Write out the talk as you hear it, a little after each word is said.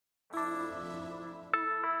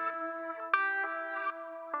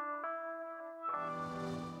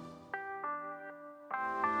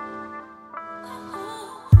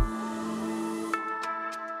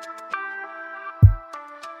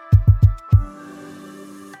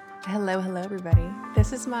Hello, everybody.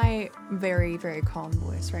 This is my very, very calm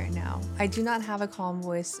voice right now. I do not have a calm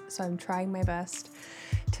voice, so I'm trying my best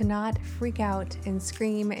to not freak out and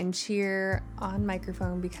scream and cheer on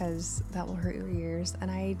microphone because that will hurt your ears.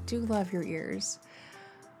 And I do love your ears.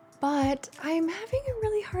 But I'm having a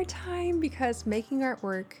really hard time because Making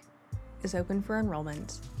Artwork is open for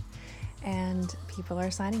enrollment and people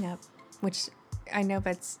are signing up, which I know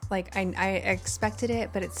that's like, I expected it,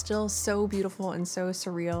 but it's still so beautiful and so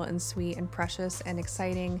surreal and sweet and precious and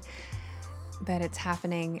exciting that it's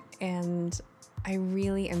happening. And I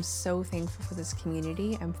really am so thankful for this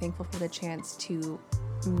community. I'm thankful for the chance to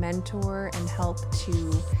mentor and help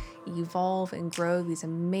to evolve and grow these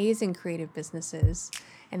amazing creative businesses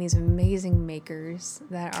and these amazing makers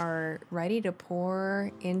that are ready to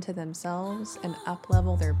pour into themselves and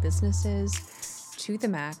up-level their businesses to the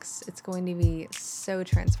max. It's going to be so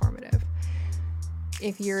transformative.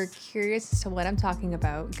 If you're curious as to what I'm talking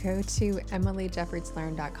about, go to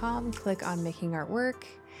emilyjeffordslearn.com, click on Making Artwork.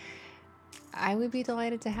 I would be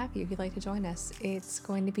delighted to have you if you'd like to join us. It's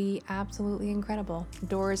going to be absolutely incredible.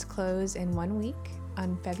 Doors close in 1 week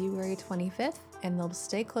on February 25th, and they'll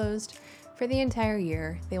stay closed for the entire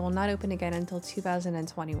year. They will not open again until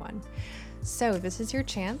 2021. So this is your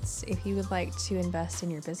chance if you would like to invest in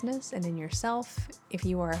your business and in yourself. If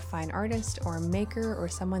you are a fine artist or a maker or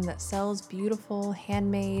someone that sells beautiful,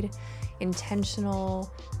 handmade,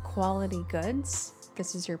 intentional, quality goods,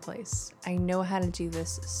 this is your place. I know how to do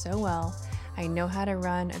this so well. I know how to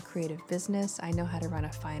run a creative business. I know how to run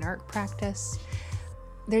a fine art practice.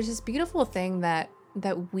 There's this beautiful thing that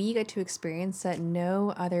we get to experience that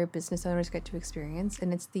no other business owners get to experience,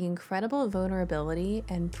 and it's the incredible vulnerability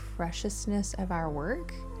and preciousness of our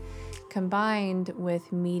work combined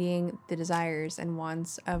with meeting the desires and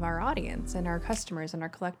wants of our audience and our customers and our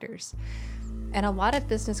collectors. And a lot of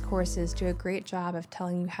business courses do a great job of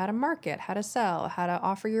telling you how to market, how to sell, how to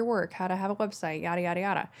offer your work, how to have a website, yada, yada,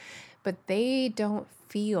 yada. But they don't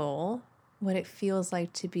feel what it feels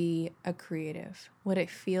like to be a creative, what it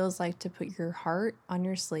feels like to put your heart on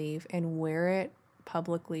your sleeve and wear it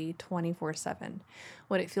publicly 24/7,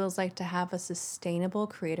 what it feels like to have a sustainable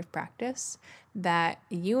creative practice that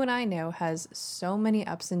you and I know has so many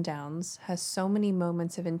ups and downs, has so many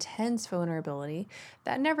moments of intense vulnerability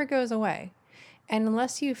that never goes away. And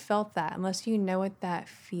unless you felt that, unless you know what that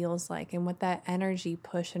feels like and what that energy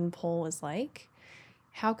push and pull is like,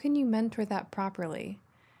 how can you mentor that properly?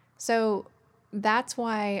 So that's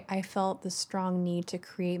why I felt the strong need to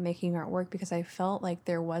create Making Artwork, because I felt like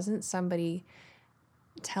there wasn't somebody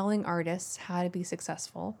telling artists how to be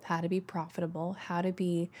successful, how to be profitable, how to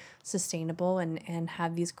be sustainable and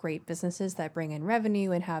have these great businesses that bring in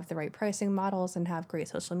revenue and have the right pricing models and have great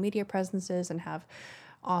social media presences and have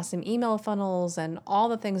awesome email funnels and all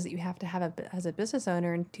the things that you have to have as a business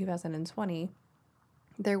owner in 2020.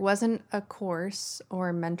 There wasn't a course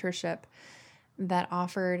or mentorship that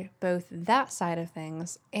offered both that side of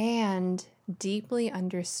things and deeply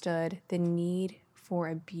understood the need for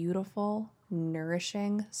a beautiful,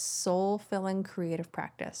 nourishing, soul-filling creative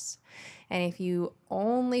practice. And if you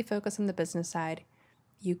only focus on the business side,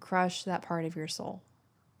 you crush that part of your soul.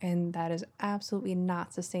 And that is absolutely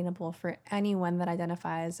not sustainable for anyone that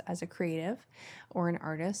identifies as a creative or an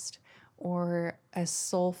artist or a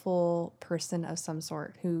soulful person of some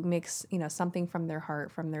sort who makes, something from their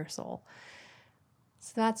heart, from their soul.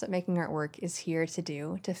 So that's what Making Artwork is here to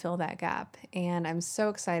do, to fill that gap. And I'm so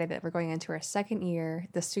excited that we're going into our second year.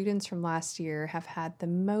 The students from last year have had the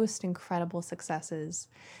most incredible successes.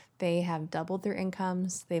 They have doubled their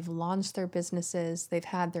incomes. They've launched their businesses. They've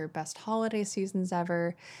had their best holiday seasons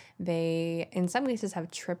ever. They, in some cases, have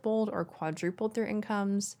tripled or quadrupled their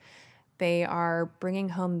incomes. They are bringing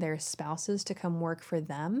home their spouses to come work for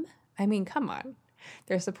them. I mean, come on.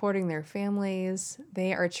 They're supporting their families.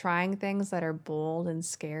 They are trying things that are bold and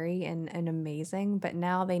scary and amazing, but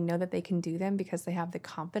now they know that they can do them because they have the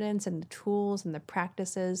confidence and the tools and the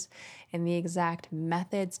practices and the exact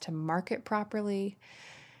methods to market properly.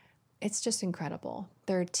 It's just incredible.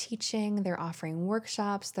 They're teaching, they're offering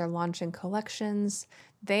workshops, they're launching collections.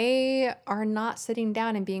 They are not sitting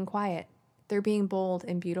down and being quiet. They're being bold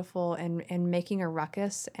and beautiful and making a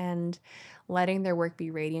ruckus and letting their work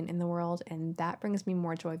be radiant in the world. And that brings me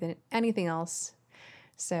more joy than anything else.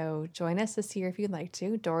 So join us this year if you'd like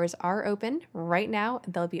to. Doors are open right now.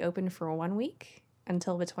 They'll be open for 1 week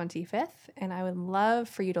until the 25th. And I would love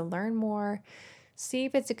for you to learn more, see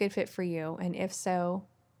if it's a good fit for you. And if so,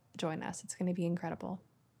 join us. It's going to be incredible.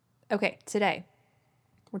 Okay, today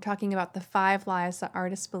we're talking about the 5 lies that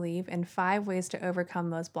artists believe and 5 ways to overcome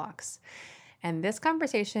those blocks. And this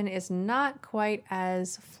conversation is not quite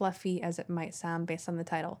as fluffy as it might sound based on the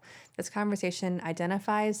title. This conversation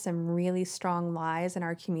identifies some really strong lies in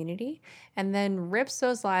our community and then rips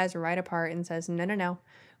those lies right apart and says, no, no, no.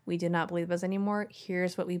 We do not believe those anymore.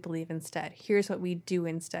 Here's what we believe instead. Here's what we do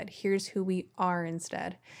instead. Here's who we are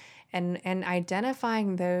instead. And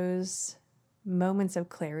identifying those moments of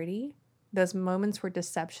clarity, those moments where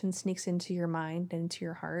deception sneaks into your mind and into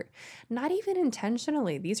your heart, not even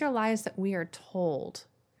intentionally. These are lies that we are told.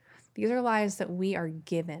 These are lies that we are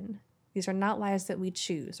given. These are not lies that we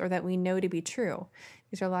choose or that we know to be true.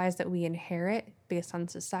 These are lies that we inherit based on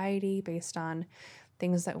society, based on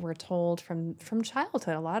things that we're told from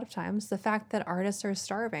childhood. A lot of times, the fact that artists are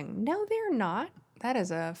starving. No, they're not. That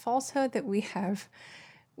is a falsehood that we have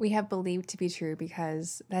believed to be true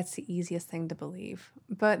because that's the easiest thing to believe.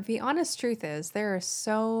 But the honest truth is there are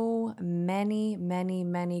so many, many,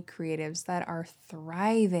 many creatives that are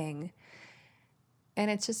thriving. And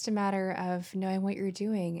it's just a matter of knowing what you're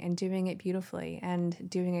doing and doing it beautifully and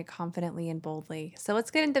doing it confidently and boldly. So let's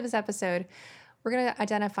get into this episode. We're going to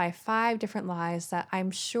identify 5 different lies that I'm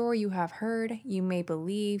sure you have heard, you may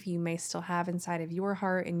believe, you may still have inside of your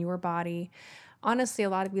heart and your body. Honestly, a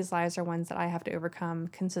lot of these lies are ones that I have to overcome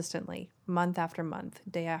consistently, month after month,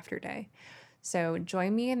 day after day. So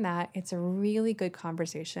join me in that. It's a really good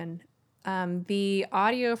conversation. The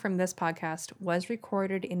audio from this podcast was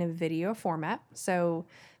recorded in a video format. So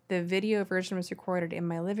the video version was recorded in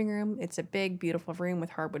my living room. It's a big, beautiful room with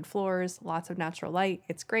hardwood floors, lots of natural light.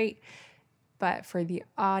 It's great. But for the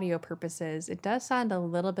audio purposes, it does sound a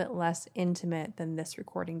little bit less intimate than this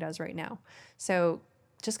recording does right now. So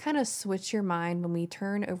just kind of switch your mind when we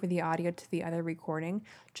turn over the audio to the other recording.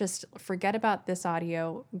 Just forget about this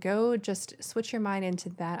audio. Go just switch your mind into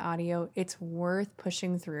that audio. It's worth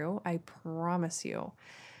pushing through, I promise you.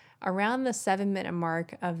 Around the 7-minute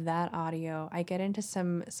mark of that audio, I get into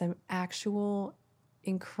some actual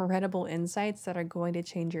incredible insights that are going to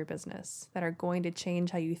change your business, that are going to change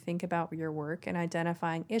how you think about your work and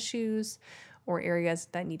identifying issues or areas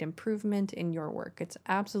that need improvement in your work. It's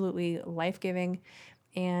absolutely life-giving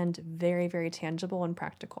and very, very tangible and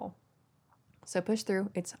practical. So push through.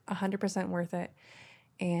 It's 100% worth it.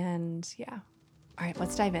 And yeah. All right,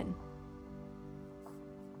 let's dive in.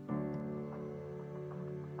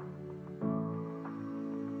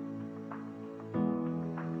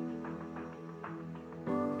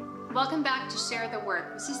 Welcome back to Share the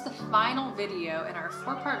Work. This is the final video in our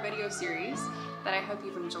 4-part video series that I hope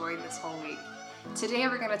you've enjoyed this whole week. Today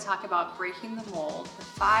we're going to talk about breaking the mold, the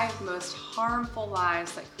 5 most harmful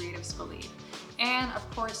lies that creatives believe. And of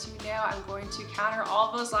course, you know I'm going to counter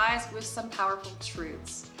all those lies with some powerful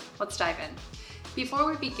truths. Let's dive in. Before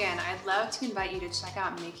we begin, I'd love to invite you to check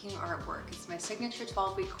out Making Art Work. It's my signature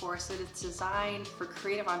 12-week course that is designed for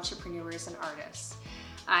creative entrepreneurs and artists.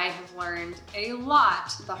 I have learned a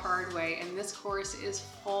lot the hard way, and this course is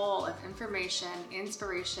full of information,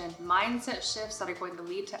 inspiration, mindset shifts that are going to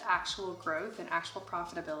lead to actual growth and actual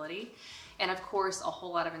profitability, and of course, a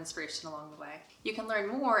whole lot of inspiration along the way. You can learn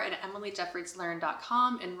more at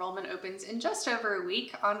emilyjeffordslearn.com. Enrollment opens in just over a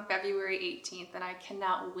week on February 18th, and I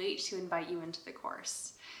cannot wait to invite you into the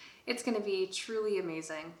course. It's going to be truly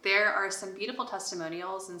amazing. There are some beautiful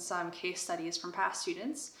testimonials and some case studies from past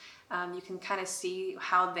students. You can kind of see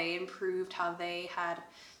how they improved, how they had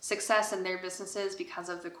success in their businesses because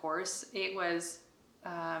of the course. It was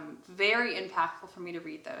very impactful for me to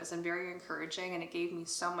read those and very encouraging, and it gave me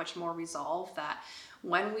so much more resolve that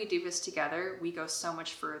when we do this together, we go so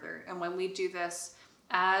much further. And when we do this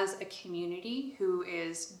as a community who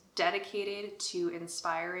is dedicated to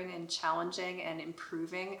inspiring and challenging and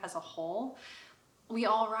improving as a whole, we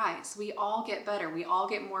all rise, we all get better, we all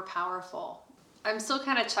get more powerful. I'm still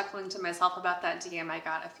kind of chuckling to myself about that DM I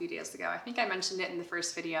got a few days ago. I think I mentioned it in the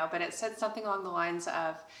first video, but it said something along the lines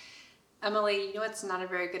of, Emily, you know it's not a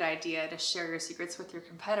very good idea to share your secrets with your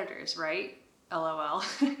competitors, right? LOL.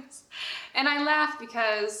 And I laugh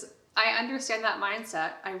because I understand that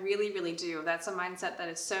mindset. I really, really do. That's a mindset that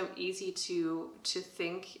is so easy to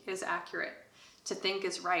think is accurate, to think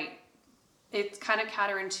is right. It's kind of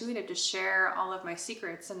counterintuitive to share all of my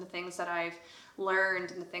secrets and the things that I've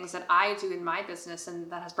learned and the things that I do in my business, and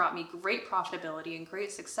that has brought me great profitability and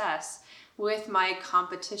great success with my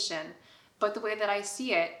competition. But the way that I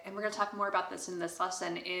see it, and we're going to talk more about this in this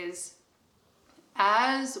lesson, is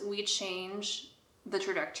as we change the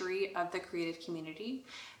trajectory of the creative community,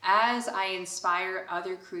 as I inspire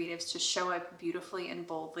other creatives to show up beautifully and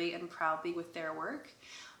boldly and proudly with their work,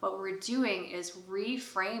 what we're doing is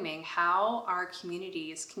reframing how our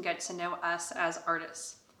communities can get to know us as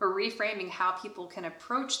artists. We're reframing how people can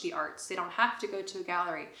approach the arts. They don't have to go to a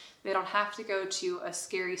gallery. They don't have to go to a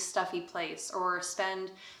scary, stuffy place or spend,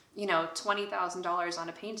 $20,000 on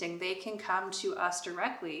a painting. They can come to us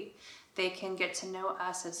directly. They can get to know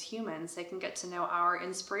us as humans. They can get to know our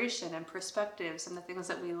inspiration and perspectives and the things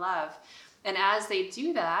that we love. And as they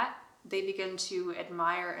do that, they begin to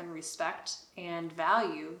admire and respect and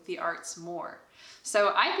value the arts more.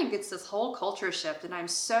 So I think it's this whole culture shift, and I'm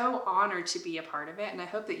so honored to be a part of it, and I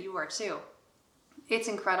hope that you are too. It's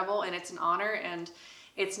incredible, and it's an honor, and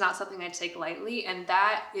it's not something I take lightly, and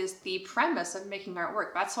that is the premise of Making Art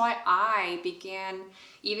Work. That's why I began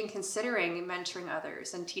even considering mentoring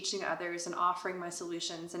others and teaching others and offering my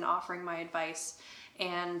solutions and offering my advice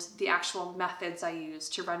and the actual methods I use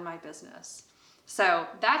to run my business. So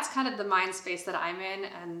that's kind of the mind space that I'm in,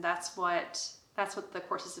 and that's what the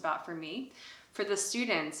course is about for me. For the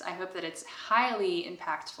students, I hope that it's highly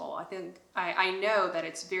impactful. I know that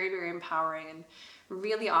it's very, very empowering and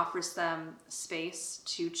really offers them space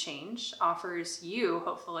to change, offers you,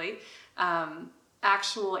 hopefully,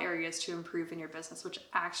 actual areas to improve in your business, which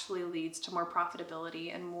actually leads to more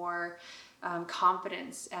profitability and more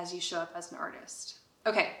confidence as you show up as an artist.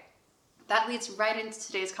 Okay, that leads right into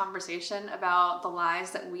today's conversation about the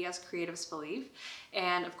lies that we as creatives believe,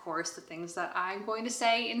 and of course, the things that I'm going to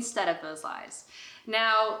say instead of those lies.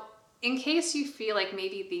 Now, in case you feel like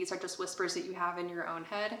maybe these are just whispers that you have in your own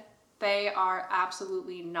head, they are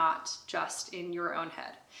absolutely not just in your own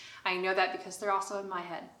head. I know that because they're also in my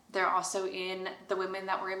head. They're also in the women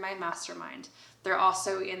that were in my mastermind. They're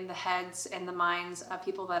also in the heads and the minds of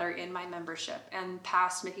people that are in my membership and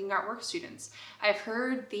past Making Art Work students. I've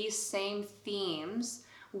heard these same themes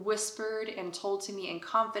whispered and told to me in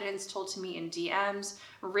confidence, told to me in DMs,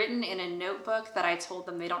 written in a notebook that I told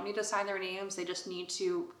them they don't need to sign their names, they just need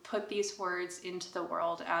to put these words into the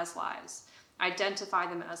world as lies, identify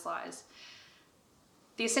them as lies.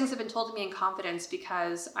 These things have been told to me in confidence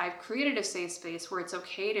because I've created a safe space where it's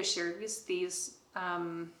okay to share these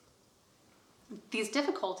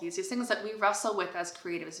difficulties, these things that we wrestle with as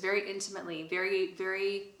creatives very intimately, very,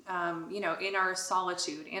 very, in our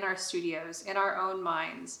solitude, in our studios, in our own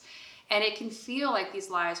minds. And it can feel like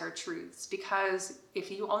these lies are truths because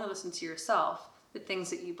if you only listen to yourself, the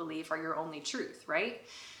things that you believe are your only truth, right?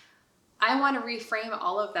 I want to reframe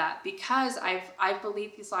all of that because I've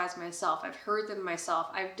believed these lies myself. I've heard them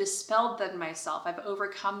myself. I've dispelled them myself. I've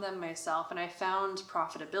overcome them myself. And I found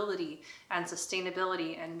profitability and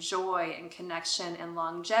sustainability and joy and connection and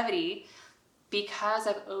longevity because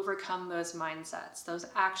I've overcome those mindsets, those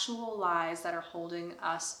actual lies that are holding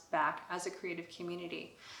us back as a creative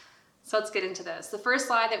community. So let's get into this. The first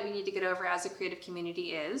lie that we need to get over as a creative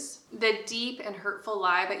community is the deep and hurtful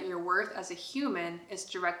lie that your worth as a human is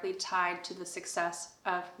directly tied to the success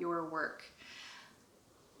of your work.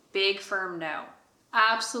 Big firm no.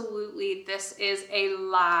 Absolutely, this is a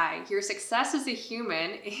lie. Your success as a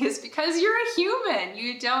human is because you're a human.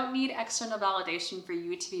 You don't need external validation for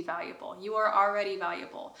you to be valuable. You are already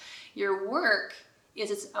valuable. Your work is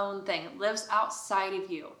its own thing. It lives outside of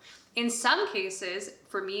you. In some cases,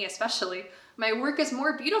 for me especially, my work is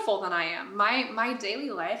more beautiful than I am. My daily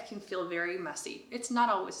life can feel very messy. It's not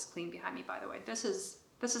always clean behind me, by the way. This is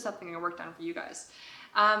something I worked on for you guys.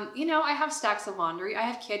 I have stacks of laundry. I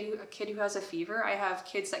have a kid who has a fever. I have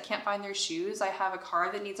kids that can't find their shoes. I have a car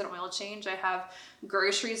that needs an oil change. I have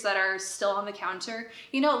groceries that are still on the counter.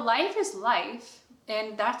 Life is life,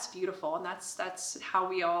 and that's beautiful. And that's how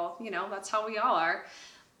we all, that's how we all are.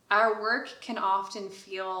 Our work can often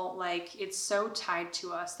feel like it's so tied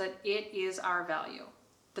to us that it is our value.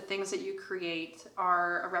 The things that you create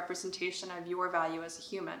are a representation of your value as a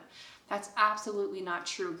human. That's absolutely not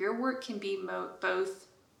true. Your work can be both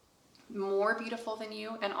more beautiful than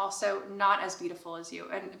you and also not as beautiful as you.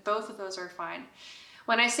 And both of those are fine.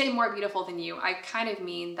 When I say more beautiful than you, I kind of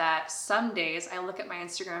mean that some days I look at my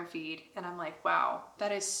Instagram feed and I'm like, wow,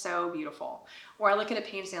 that is so beautiful. Or I look at a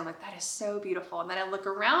painting and I'm like, that is so beautiful. And then I look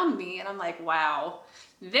around me and I'm like, wow,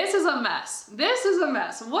 this is a mess. This is a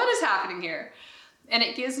mess. What is happening here? And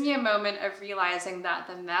it gives me a moment of realizing that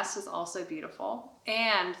the mess is also beautiful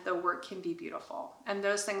and the work can be beautiful. And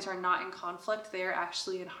those things are not in conflict, they are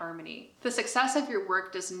actually in harmony. The success of your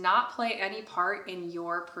work does not play any part in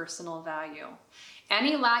your personal value.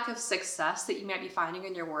 Any lack of success that you might be finding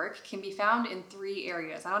in your work can be found in 3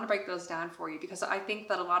 areas. I want to break those down for you because I think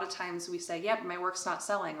that a lot of times we say, yeah, but my work's not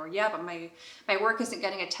selling, or yeah, but my work isn't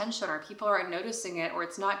getting attention, or people aren't noticing it, or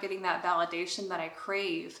it's not getting that validation that I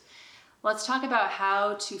crave. Let's talk about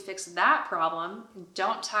how to fix that problem.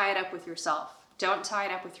 Don't tie it up with yourself. Don't tie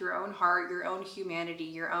it up with your own heart, your own humanity,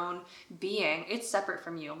 your own being. It's separate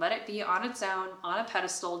from you. Let it be on its own, on a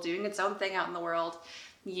pedestal, doing its own thing out in the world.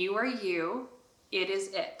 You are you. It is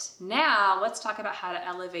it. Now, let's talk about how to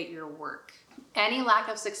elevate your work. Any lack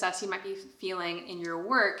of success you might be feeling in your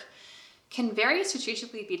work can very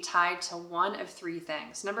strategically be tied to one of three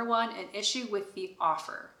things. Number one, an issue with the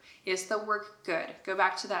offer. Is the work good? Go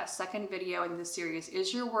back to that second video in this series.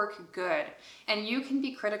 Is your work good? And you can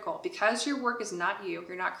be critical because your work is not you.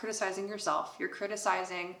 You're not criticizing yourself. You're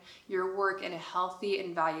criticizing your work in a healthy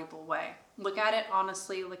and valuable way. Look at it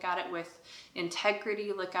honestly, look at it with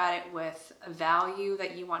integrity, look at it with a value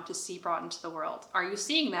that you want to see brought into the world. Are you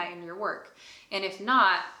seeing that in your work? And if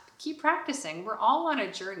not, keep practicing. We're all on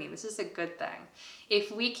a journey. This is a good thing.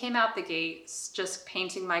 If we came out the gates just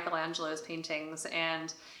painting Michelangelo's paintings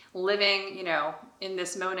and living, in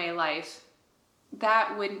this Monet life,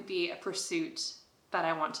 that wouldn't be a pursuit that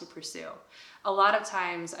I want to pursue. A lot of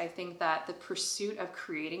times I think that the pursuit of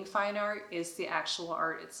creating fine art is the actual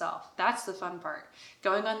art itself. That's the fun part.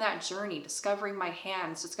 Going on that journey, discovering my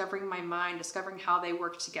hands, discovering my mind, discovering how they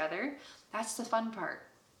work together. That's the fun part.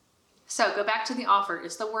 So go back to the offer.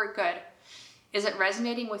 Is the work good? Is it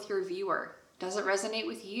resonating with your viewer? Does it resonate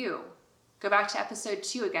with you? Go back to episode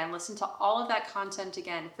 2 again. Listen to all of that content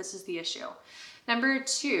again if this is the issue. Number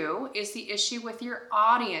 2 is the issue with your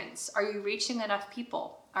audience. Are you reaching enough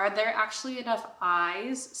people? Are there actually enough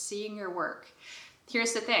eyes seeing your work?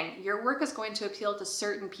 Here's the thing. Your work is going to appeal to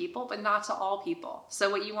certain people, but not to all people. So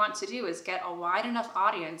what you want to do is get a wide enough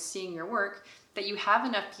audience seeing your work that you have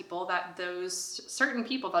enough people that those certain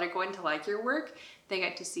people that are going to like your work, they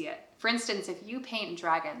get to see it. For instance, if you paint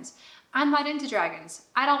dragons, I'm not into dragons.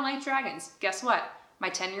 I don't like dragons. Guess what? My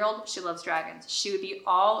 10-year-old, she loves dragons. She would be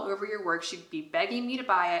all over your work. She'd be begging me to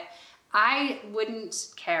buy it. I wouldn't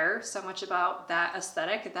care so much about that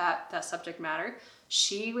aesthetic, that subject matter.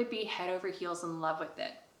 She would be head over heels in love with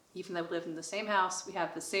it. Even though we live in the same house, we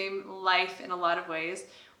have the same life in a lot of ways,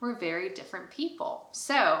 we're very different people.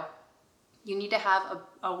 So you need to have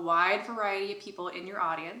a wide variety of people in your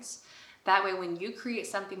audience. That way, when you create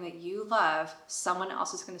something that you love, someone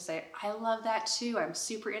else is going to say, I love that too. I'm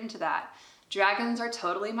super into that. Dragons are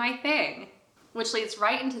totally my thing. Which leads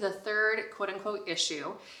right into the third quote unquote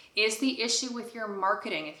issue, is the issue with your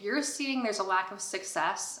marketing. If you're seeing there's a lack of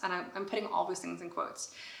success, and I'm putting all these things in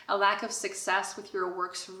quotes, a lack of success with your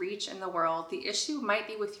work's reach in the world, the issue might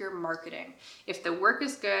be with your marketing. If the work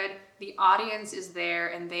is good, the audience is there,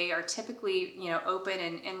 and they are typically, open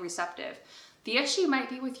and receptive. The issue might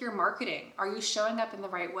be with your marketing. Are you showing up in the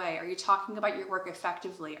right way? Are you talking about your work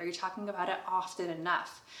effectively? Are you talking about it often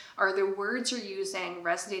enough? Are the words you're using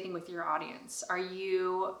resonating with your audience? Are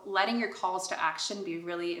you letting your calls to action be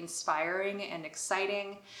really inspiring and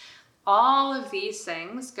exciting? All of these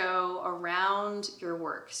things go around your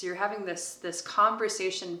work. So you're having this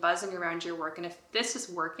conversation buzzing around your work. And if this is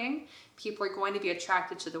working, people are going to be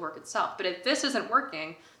attracted to the work itself. But if this isn't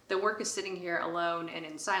working, the work is sitting here alone and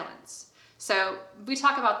in silence. So we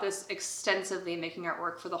talk about this extensively in Making Art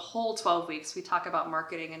Work for the whole 12 weeks. We talk about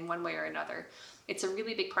marketing in one way or another. It's a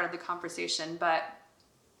really big part of the conversation, but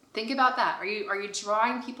think about that. Are you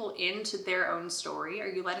drawing people into their own story? Are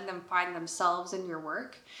you letting them find themselves in your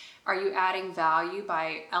work? Are you adding value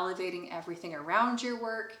by elevating everything around your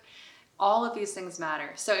work? All of these things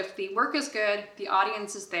matter. So if the work is good, the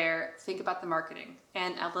audience is there, think about the marketing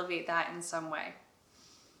and elevate that in some way.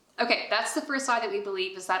 Okay, that's the first lie that we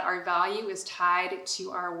believe, is that our value is tied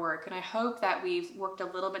to our work. And I hope that we've worked a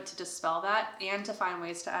little bit to dispel that and to find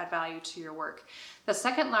ways to add value to your work. The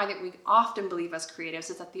second lie that we often believe as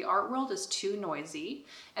creatives is that the art world is too noisy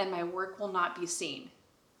and my work will not be seen.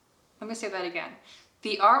 Let me say that again.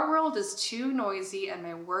 The art world is too noisy and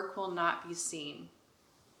my work will not be seen.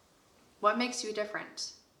 What makes you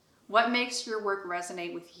different? What makes your work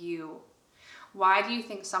resonate with you? Why do you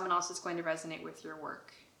think someone else is going to resonate with your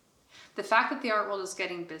work? The fact that the art world is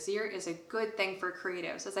getting busier is a good thing for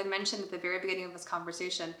creatives. As I mentioned at the very beginning of this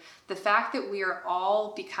conversation, the fact that we are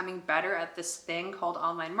all becoming better at this thing called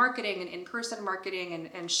online marketing and in-person marketing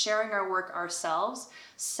and sharing our work ourselves,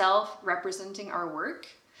 self-representing our work,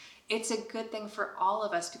 it's a good thing for all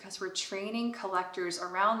of us because we're training collectors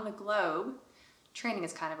around the globe. Training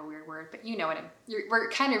is kind of a weird word, but you know what I mean. We're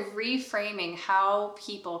kind of reframing how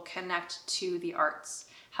people connect to the arts,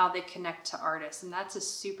 how they connect to artists, and that's a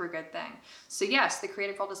super good thing. So yes, the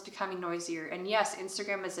creative world is becoming noisier, and yes,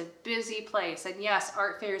 Instagram is a busy place, and yes,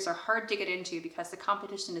 art fairs are hard to get into because the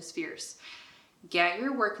competition is fierce. Get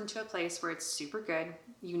your work into a place where it's super good.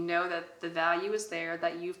 You know that the value is there,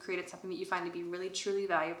 that you've created something that you find to be really, truly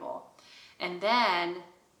valuable. And then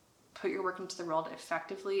put your work into the world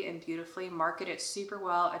effectively and beautifully, market it super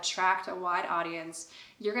well, attract a wide audience,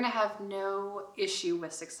 you're gonna have no issue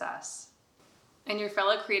with success. And your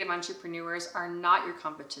fellow creative entrepreneurs are not your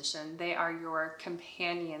competition. They are your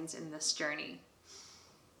companions in this journey.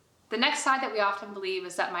 The next side that we often believe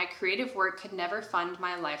is that my creative work could never fund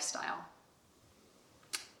my lifestyle.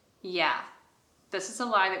 Yeah, this is a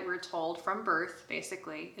lie that we're told from birth,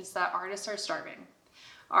 basically, is that artists are starving.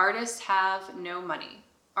 Artists have no money.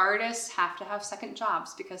 Artists have to have second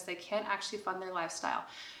jobs because they can't actually fund their lifestyle.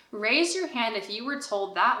 Raise your hand if you were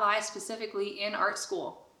told that lie specifically in art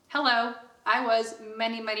school. Hello, I was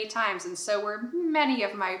many, many times, and so were many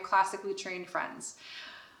of my classically trained friends.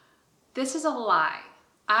 This is a lie.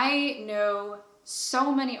 I know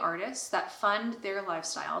so many artists that fund their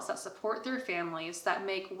lifestyles, that support their families, that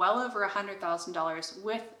make well over $100,000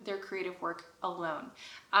 with their creative work alone.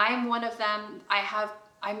 I'm one of them.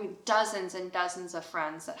 I'm dozens and dozens of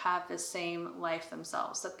friends that have the same life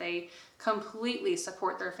themselves, that they completely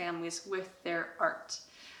support their families with their art.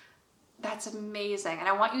 That's amazing. And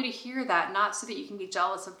I want you to hear that, not so that you can be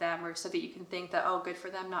jealous of them or so that you can think that, oh, good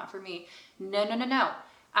for them, not for me. No, no, no, no.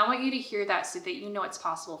 I want you to hear that so that you know it's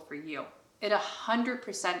possible for you. It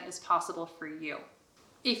 100% is possible for you.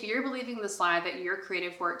 If you're believing this lie that your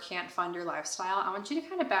creative work can't fund your lifestyle, I want you to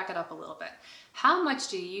kind of back it up a little bit. How much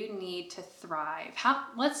do you need to thrive?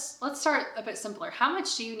 Let's start a bit simpler. How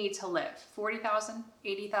much do you need to live? $40,000,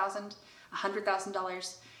 $80,000,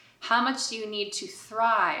 $100,000? How much do you need to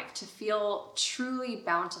thrive, to feel truly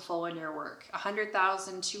bountiful in your work?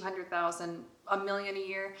 100,000, 200,000, a million a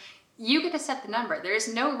year? You get to set the number. There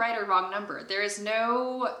is no right or wrong number.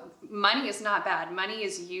 Money is not bad. Money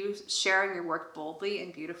is you sharing your work boldly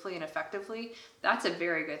and beautifully and effectively. That's a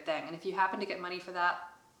very good thing. And if you happen to get money for that,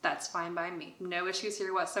 that's fine by me. No issues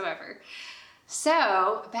here whatsoever.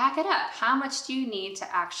 So back it up. How much do you need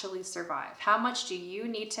to actually survive? How much do you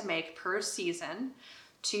need to make per season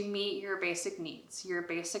to meet your basic needs, your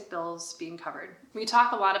basic bills being covered? We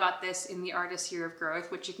talk a lot about this in the Artist Year of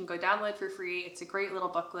Growth, which you can go download for free. It's a great little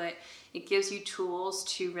booklet. It gives you tools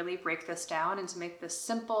to really break this down and to make this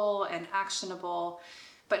simple and actionable.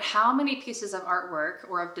 But how many pieces of artwork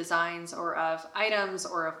or of designs or of items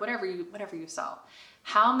or of whatever you sell,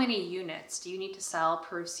 how many units do you need to sell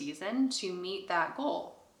per season to meet that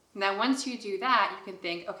goal? Now, once you do that, you can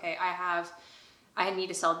think, okay, I need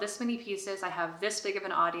to sell this many pieces. I have this big of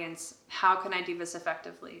an audience. How can I do this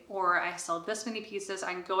effectively? Or I sell this many pieces.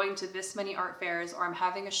 I'm going to this many art fairs, or I'm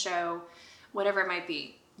having a show, whatever it might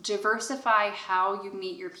be. Diversify how you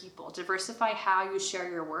meet your people. Diversify how you share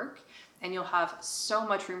your work, and you'll have so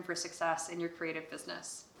much room for success in your creative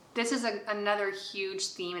business. This is another huge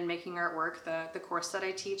theme in Making Art Work, the course that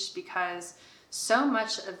I teach, because so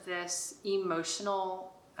much of this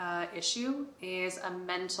emotional issue is a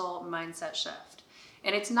mental mindset shift.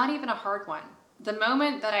 And it's not even a hard one. The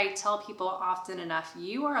moment that I tell people often enough,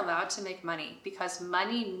 you are allowed to make money because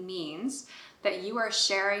money means that you are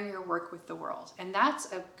sharing your work with the world. And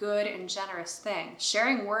that's a good and generous thing.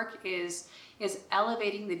 Sharing work is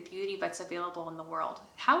elevating the beauty that's available in the world.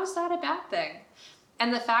 How is that a bad thing?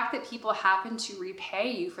 And the fact that people happen to repay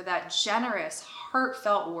you for that generous,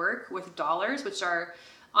 heartfelt work with dollars, which are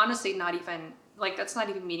honestly not even, that's not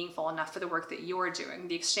even meaningful enough for the work that you're doing.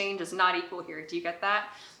 The exchange is not equal here. Do you get that?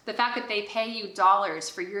 The fact that they pay you dollars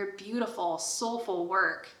for your beautiful, soulful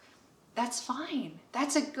work, that's fine.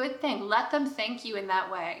 That's a good thing. Let them thank you in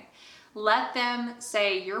that way. Let them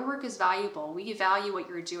say, your work is valuable. We value what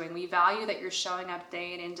you're doing. We value that you're showing up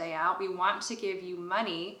day in and day out. We want to give you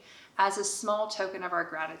money as a small token of our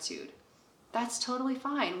gratitude. That's totally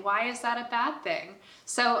fine. Why is that a bad thing?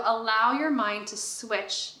 So allow your mind to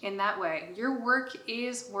switch in that way. Your work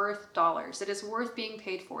is worth dollars. It is worth being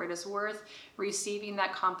paid for. It is worth receiving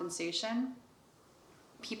that compensation.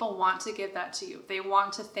 People want to give that to you. They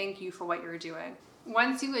want to thank you for what you're doing.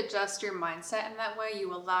 Once you adjust your mindset in that way,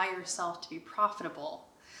 you allow yourself to be profitable.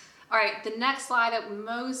 All right, the next lie that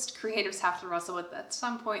most creatives have to wrestle with at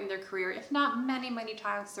some point in their career, if not many, many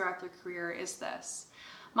times throughout their career, is this.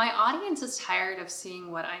 My audience is tired of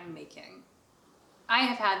seeing what I'm making. I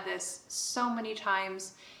have had this so many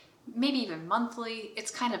times, maybe even monthly.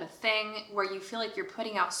 It's kind of a thing where you feel like you're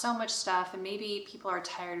putting out so much stuff and maybe people are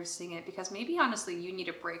tired of seeing it because maybe honestly you need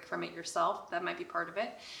a break from it yourself. That might be part of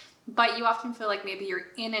it. But you often feel like maybe you're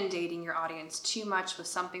inundating your audience too much with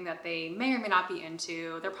something that they may or may not be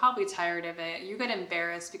into. They're probably tired of it. You get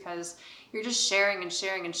embarrassed because you're just sharing and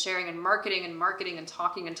sharing and sharing and marketing and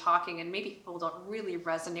talking and maybe people don't really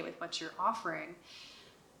resonate with what you're offering.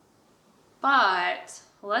 But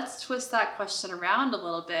let's twist that question around a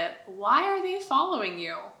little bit. Why are they following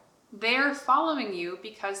you? They're following you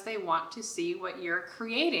because they want to see what you're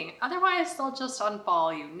creating. Otherwise, they'll just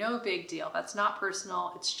unfollow you. No big deal. That's not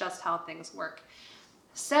personal. It's just how things work.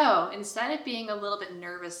 So instead of being a little bit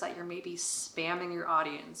nervous that you're maybe spamming your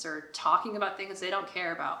audience or talking about things they don't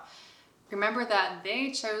care about, remember that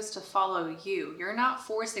they chose to follow you. You're not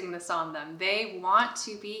forcing this on them. They want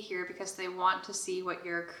to be here because they want to see what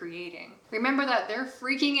you're creating. Remember that they're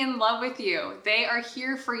freaking in love with you. They are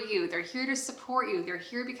here for you. They're here to support you. They're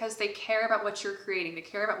here because they care about what you're creating. They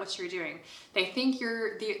care about what you're doing. They think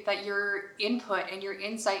that your input and your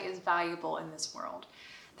insight is valuable in this world.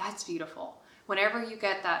 That's beautiful. Whenever you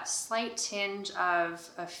get that slight tinge of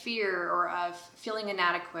fear or of feeling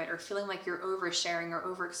inadequate or feeling like you're oversharing or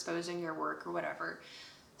overexposing your work or whatever,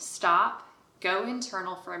 stop, go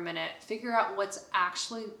internal for a minute, figure out what's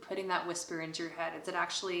actually putting that whisper into your head. Is it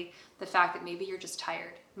actually the fact that maybe you're just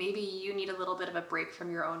tired? Maybe you need a little bit of a break from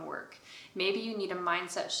your own work. Maybe you need a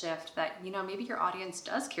mindset shift that, maybe your audience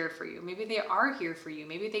does care for you. Maybe they are here for you.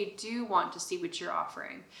 Maybe they do want to see what you're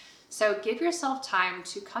offering. So give yourself time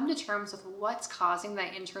to come to terms with what's causing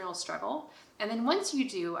that internal struggle. And then once you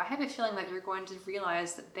do, I have a feeling that you're going to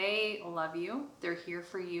realize that they love you, they're here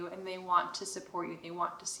for you, and they want to support you. They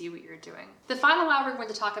want to see what you're doing. The final law we're going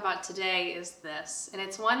to talk about today is this, and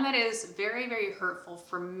it's one that is very, very hurtful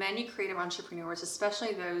for many creative entrepreneurs,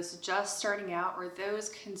 especially those just starting out or those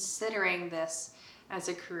considering this as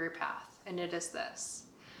a career path. And it is this: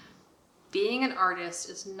 being an artist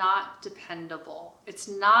is not dependable. It's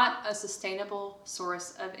not a sustainable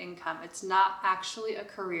source of income. It's not actually a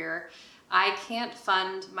career. I can't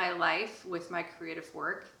fund my life with my creative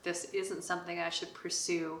work. This isn't something I should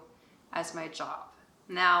pursue as my job.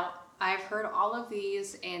 Now, I've heard all of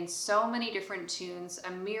these in so many different tunes,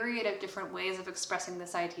 a myriad of different ways of expressing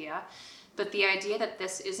this idea. But the idea that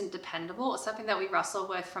this isn't dependable is something that we wrestle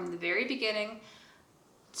with from the very beginning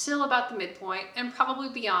till about the midpoint and probably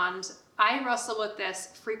beyond. I wrestle with this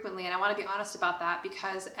frequently, and I want to be honest about that,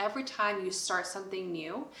 because every time you start something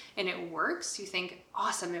new and it works, you think,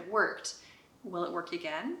 awesome, it worked. Will it work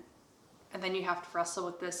again? And then you have to wrestle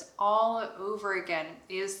with this all over again.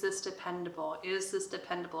 Is this dependable? Is this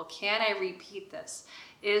dependable? Can I repeat this?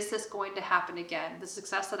 Is this going to happen again? The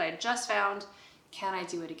success that I just found, can I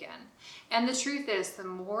do it again? And the truth is, the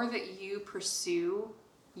more that you pursue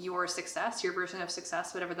your success, your version of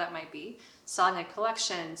success, whatever that might be, selling a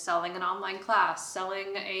collection, selling an online class,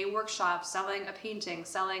 selling a workshop, selling a painting,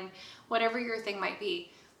 selling whatever your thing might be,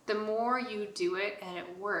 the more you do it and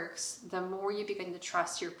it works, the more you begin to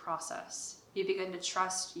trust your process. You begin to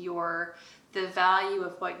trust the value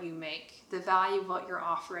of what you make, the value of what you're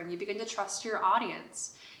offering. You begin to trust your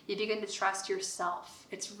audience. You begin to trust yourself.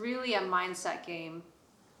 It's really a mindset game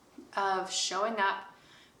of showing up,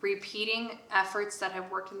 repeating efforts that have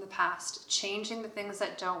worked in the past, changing the things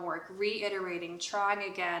that don't work, reiterating,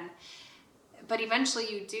 trying again. But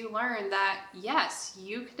eventually you do learn that, yes,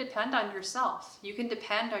 you can depend on yourself. You can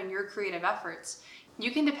depend on your creative efforts. You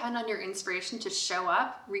can depend on your inspiration to show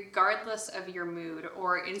up regardless of your mood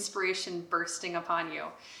or inspiration bursting upon you.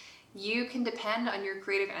 You can depend on your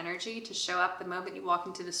creative energy to show up the moment you walk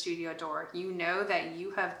into the studio door. You know that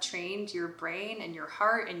you have trained your brain and your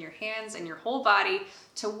heart and your hands and your whole body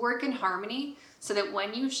to work in harmony so that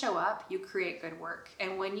when you show up, you create good work.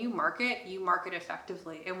 And when you market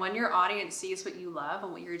effectively. And when your audience sees what you love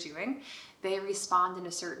and what you're doing, they respond in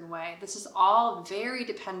a certain way. This is all very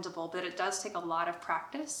dependable, but it does take a lot of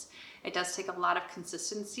practice. It does take a lot of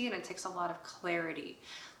consistency, and it takes a lot of clarity.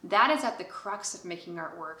 That is at the crux of making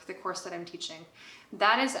artwork, the course that I'm teaching.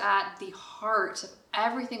 That is at the heart of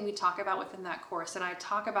everything we talk about within that course. And I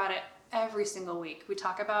talk about it every single week. We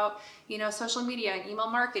talk about, social media and email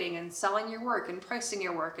marketing and selling your work and pricing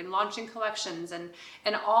your work and launching collections and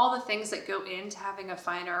all the things that go into having a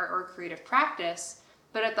fine art or creative practice.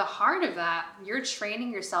 But at the heart of that, you're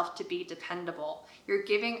training yourself to be dependable.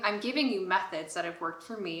 I'm giving you methods that have worked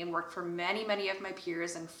for me and worked for many, many of my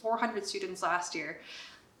peers and 400 students last year.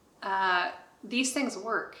 These things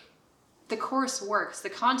work. The course works. The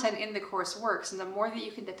content in the course works. And the more that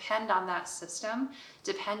you can depend on that system,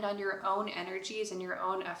 depend on your own energies and your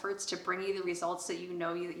own efforts to bring you the results that you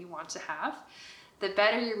know that you want to have, the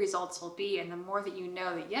better your results will be. And the more that you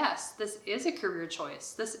know that, yes, this is a career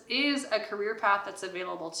choice. This is a career path that's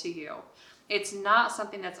available to you. It's not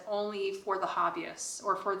something that's only for the hobbyists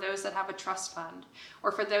or for those that have a trust fund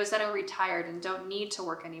or for those that are retired and don't need to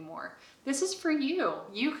work anymore. This is for you.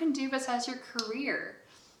 You can do this as your career.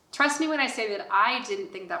 Trust me when I say that I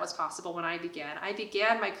didn't think that was possible when I began. I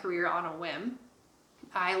began my career on a whim.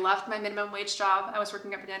 I left my minimum wage job. I was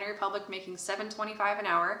working at Banana Republic making $7.25 an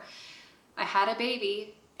hour. I had a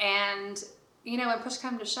baby, and when push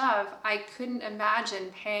came to shove, I couldn't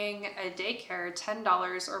imagine paying a daycare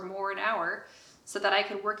 $10 or more an hour so that I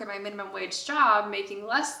could work at my minimum wage job making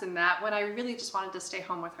less than that, when I really just wanted to stay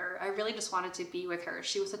home with her. I really just wanted to be with her.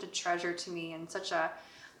 She was such a treasure to me and such a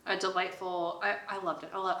delightful, I loved it.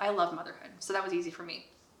 I love motherhood. So that was easy for me.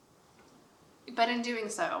 But in doing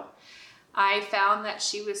so, I found that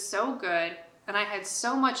she was so good and I had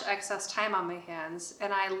so much excess time on my hands,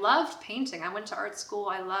 and I loved painting. I went to art school.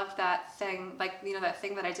 I loved that thing, that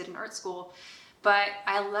thing that I did in art school. But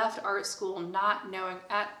I left art school not knowing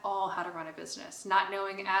at all how to run a business, not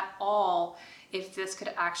knowing at all if this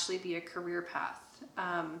could actually be a career path.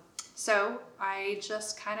 So I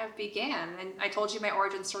just kind of began, and I told you my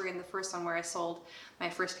origin story in the first one, where I sold my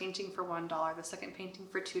first painting for $1, the second painting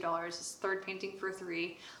for $2, this third painting for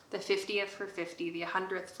 $3, the 50th for $50, the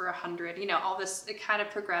 100th for $100. All this, it kind of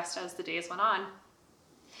progressed as the days went on.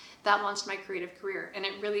 That launched my creative career, and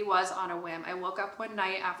it really was on a whim. I woke up one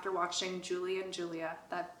night after watching Julie and Julia,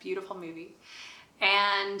 that beautiful movie,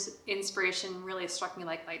 and inspiration really struck me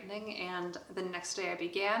like lightning. And the next day I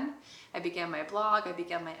began my blog, I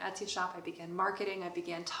began my Etsy shop, I began marketing, I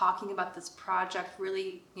began talking about this project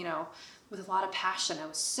really, with a lot of passion. I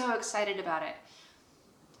was so excited about it.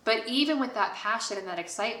 But even with that passion and that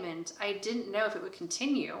excitement, I didn't know if it would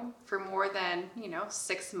continue for more than,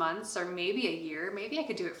 6 months or maybe a year. Maybe I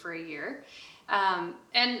could do it for a year.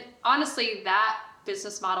 And honestly, that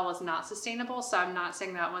business model is not sustainable. So I'm not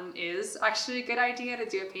saying that one is actually a good idea, to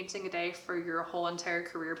do a painting a day for your whole entire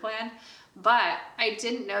career plan. But I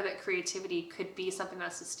didn't know that creativity could be something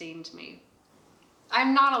that sustained me.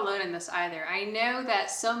 I'm not alone in this either. I know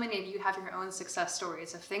that so many of you have your own success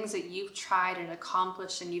stories of things that you've tried and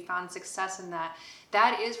accomplished and you found success in that.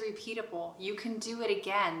 That is repeatable. You can do it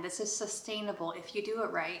again. This is sustainable if you do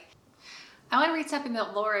it right. I want to read something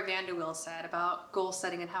that Laura Vanderwill said about goal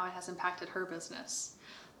setting and how it has impacted her business.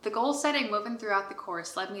 The goal setting woven throughout the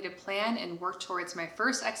course led me to plan and work towards my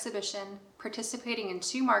first exhibition, participating in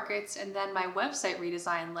 2 markets, and then my website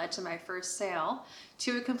redesign led to my first sale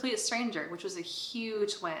to a complete stranger, which was a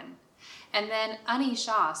huge win. And then Ani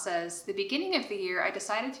Shah says, the beginning of the year, I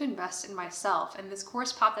decided to invest in myself, and this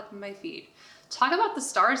course popped up in my feed. Talk about the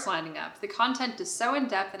stars lining up. The content is so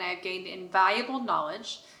in-depth, and I have gained invaluable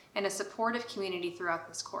knowledge and a supportive community throughout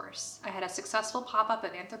this course. I had a successful pop-up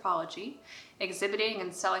at Anthropologie, exhibiting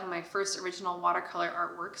and selling my first original watercolor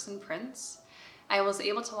artworks and prints. I was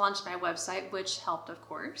able to launch my website, which helped, of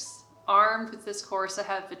course. Armed with this course, I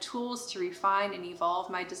have the tools to refine and evolve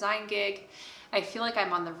my design gig. I feel like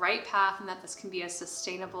I'm on the right path and that this can be a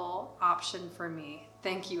sustainable option for me.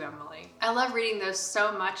 Thank you, Emily. I love reading those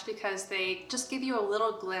so much because they just give you a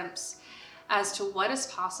little glimpse as to what is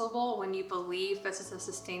possible when you believe this is a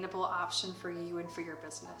sustainable option for you and for your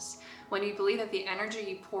business. When you believe that the energy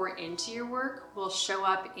you pour into your work will show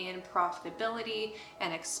up in profitability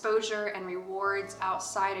and exposure and rewards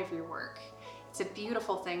outside of your work. It's a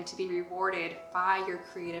beautiful thing to be rewarded by your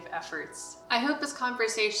creative efforts. I hope this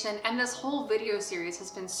conversation and this whole video series has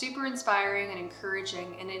been super inspiring and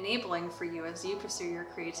encouraging and enabling for you as you pursue your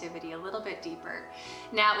creativity a little bit deeper.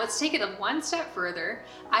 Now, let's take it one step further.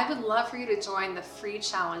 I would love for you to join the free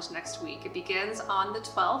challenge next week. It begins on the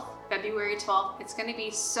 12th, February 12th. It's going to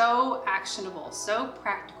be so actionable, so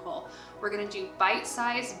practical. We're going to do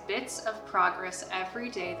bite-sized bits of progress every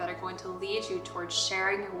day that are going to lead you towards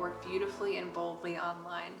sharing your work beautifully and boldly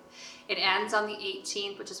online. It ends on the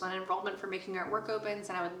 18th, which is when enrollment for Making Art Work opens,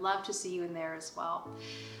 and I would love to see you in there as well.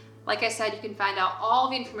 Like I said, you can find out all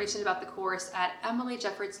the information about the course at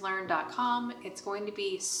emilyjeffordslearn.com. It's going to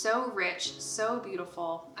be so rich, so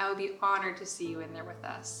beautiful. I would be honored to see you in there with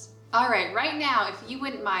us. All right now, if you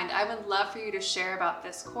wouldn't mind, I would love for you to share about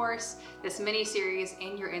this course, this mini-series,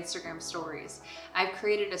 in your Instagram stories. I've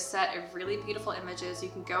created a set of really beautiful images. You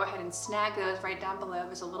can go ahead and snag those right down below.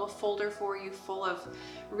 There's a little folder for you full of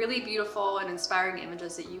really beautiful and inspiring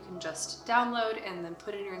images that you can just download and then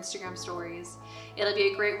put in your Instagram stories. It'll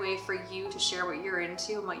be a great way for you to share what you're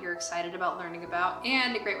into and what you're excited about learning about,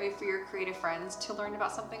 and a great way for your creative friends to learn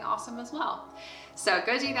about something awesome as well. So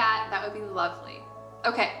go do that. That would be lovely.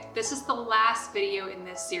 Okay, this is the last video in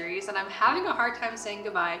this series, and I'm having a hard time saying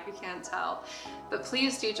goodbye if you can't tell, but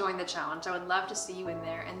please do join the challenge. I would love to see you in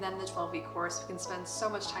there, and then the 12-week course. We can spend so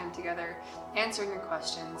much time together answering your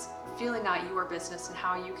questions, feeling out your business and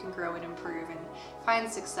how you can grow and improve and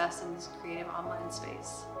find success in this creative online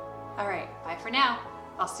space. All right, bye for now.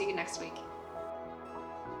 I'll see you next week.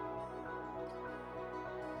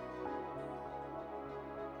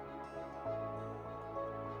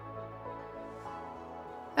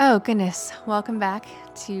 Oh, goodness. Welcome back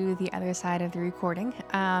to the other side of the recording.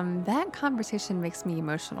 That conversation makes me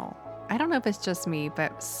emotional. I don't know if it's just me,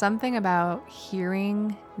 but something about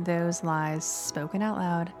hearing those lies spoken out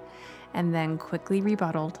loud and then quickly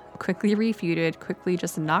rebutted, quickly refuted, quickly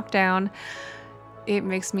just knocked down, it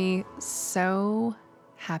makes me so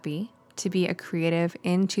happy to be a creative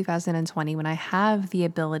in 2020 when I have the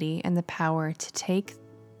ability and the power to take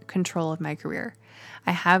control of my career.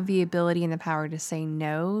 I have the ability and the power to say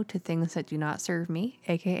no to things that do not serve me,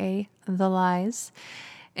 aka the lies,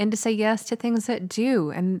 and to say yes to things that do,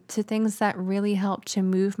 and to things that really help to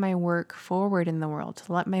move my work forward in the world,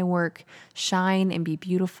 to let my work shine and be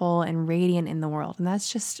beautiful and radiant in the world. And that's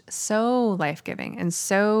just so life-giving and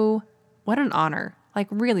so, what an honor. Like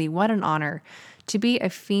really, what an honor to be a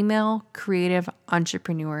female creative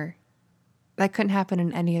entrepreneur. That couldn't happen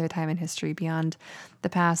in any other time in history beyond the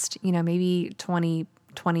past, maybe 20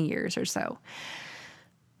 years or so.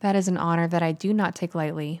 That is an honor that I do not take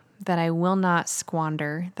lightly, that I will not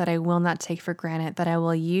squander, that I will not take for granted, that I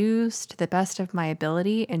will use to the best of my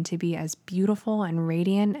ability and to be as beautiful and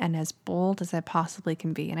radiant and as bold as I possibly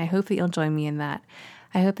can be. And I hope that you'll join me in that.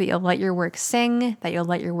 I hope that you'll let your work sing, that you'll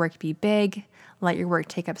let your work be big, let your work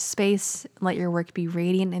take up space, let your work be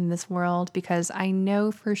radiant in this world, because I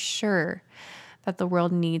know for sure that the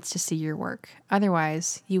world needs to see your work.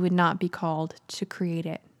 Otherwise, you would not be called to create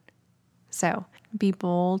it. So be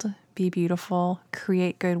bold, be beautiful,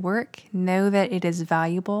 create good work. Know that it is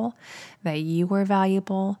valuable, that you are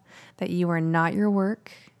valuable, that you are not your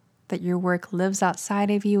work, that your work lives outside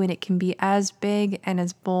of you and it can be as big and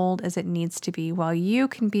as bold as it needs to be, while you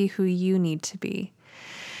can be who you need to be.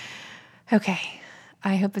 Okay,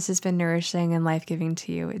 I hope this has been nourishing and life-giving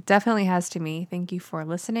to you. It definitely has to me. Thank you for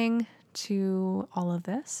listening to all of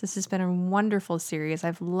this. This has been a wonderful series.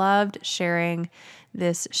 I've loved sharing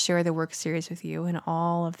this Share the Work series with you in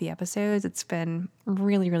all of the episodes. It's been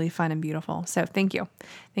really, really fun and beautiful. So thank you.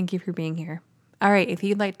 Thank you for being here. All right, if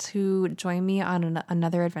you'd like to join me on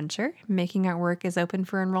another adventure, Making Art Work is open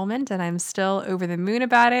for enrollment, and I'm still over the moon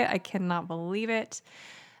about it. I cannot believe it.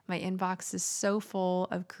 My inbox is so full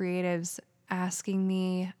of creatives asking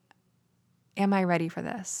me, am I ready for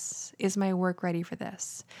this? Is my work ready for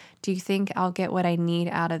this? Do you think I'll get what I need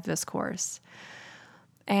out of this course?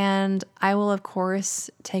 And I will, of course,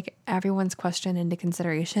 take everyone's question into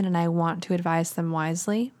consideration, and I want to advise them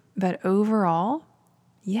wisely. But overall,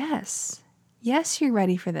 yes, you're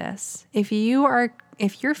ready for this. If you're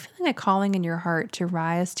feeling a calling in your heart to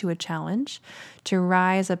rise to a challenge, to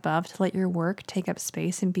rise above, to let your work take up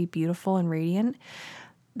space and be beautiful and radiant,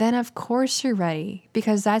 then of course you're ready,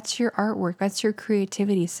 because that's your artwork. That's your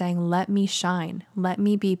creativity saying, let me shine, let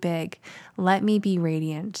me be big, let me be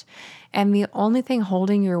radiant. And the only thing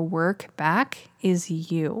holding your work back is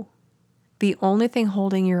you. The only thing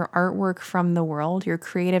holding your artwork from the world, your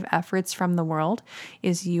creative efforts from the world,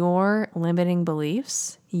 is your limiting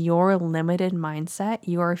beliefs, your limited mindset,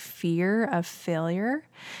 your fear of failure.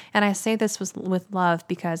 And I say this with love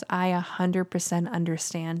because I 100%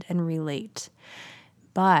 understand and relate.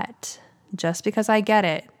 But just because I get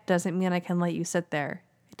it doesn't mean I can let you sit there.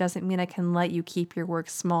 It doesn't mean I can let you keep your work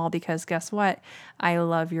small, because guess what? I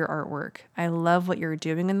love your artwork. I love what you're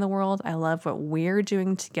doing in the world. I love what we're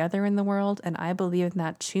doing together in the world. And I believe in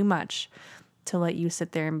that too much to let you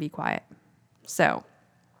sit there and be quiet. So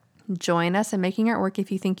join us in Making Art Work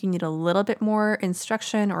if you think you need a little bit more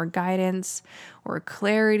instruction or guidance or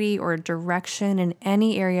clarity or direction in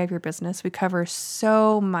any area of your business. We cover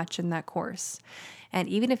so much in that course. And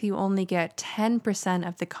even if you only get 10%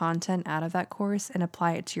 of the content out of that course and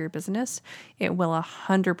apply it to your business, it will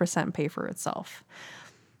 100% pay for itself.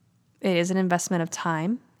 It is an investment of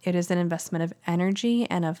time. It is an investment of energy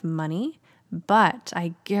and of money, but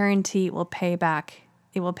I guarantee it will pay back.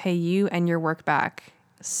 It will pay you and your work back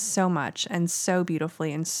so much and so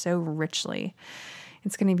beautifully and so richly.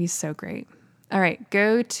 It's going to be so great. All right,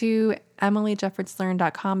 go to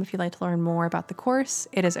emilyjeffordslearn.com if you'd like to learn more about the course.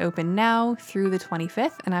 It is open now through the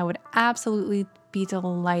 25th, and I would absolutely be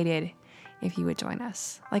delighted if you would join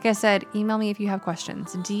us. Like I said, email me if you have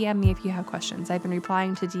questions. DM me if you have questions. I've been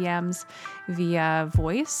replying to DMs via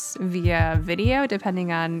voice, via video,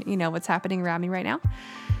 depending on, what's happening around me right now.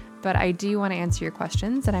 But I do want to answer your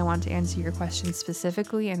questions, and I want to answer your questions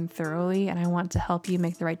specifically and thoroughly, and I want to help you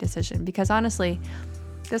make the right decision, because honestly,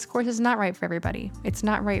 this course is not right for everybody. It's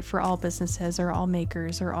not right for all businesses or all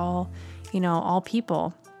makers or all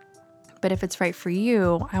people. But if it's right for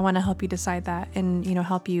you, I want to help you decide that and,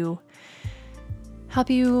 help you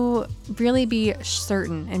really be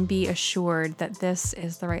certain and be assured that this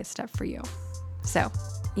is the right step for you. So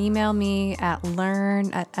email me at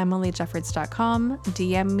learn@emilyjeffords.com,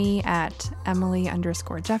 DM me at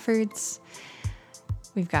Emily_Jeffords.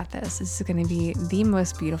 We've got this. This is going to be the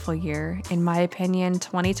most beautiful year. In my opinion,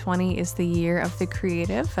 2020 is the year of the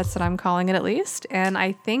creative. That's what I'm calling it, at least. And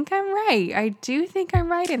I think I'm right. I do think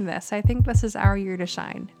I'm right in this. I think this is our year to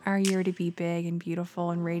shine, our year to be big and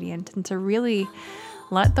beautiful and radiant, and to really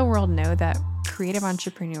let the world know that creative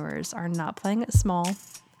entrepreneurs are not playing it small,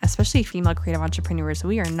 especially female creative entrepreneurs.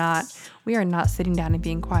 We are not sitting down and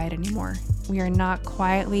being quiet anymore. We are not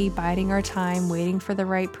quietly biding our time, waiting for the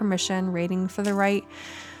right permission, waiting for the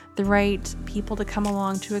right people to come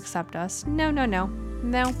along to accept us. No.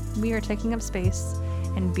 We are taking up space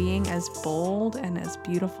and being as bold and as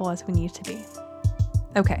beautiful as we need to be.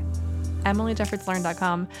 Okay.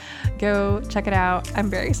 EmilyJeffordsLearn.com. Go check it out. I'm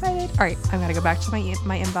very excited. All right, I'm gonna go back to my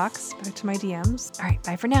inbox, back to my DMs. All right,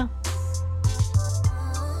 bye for now.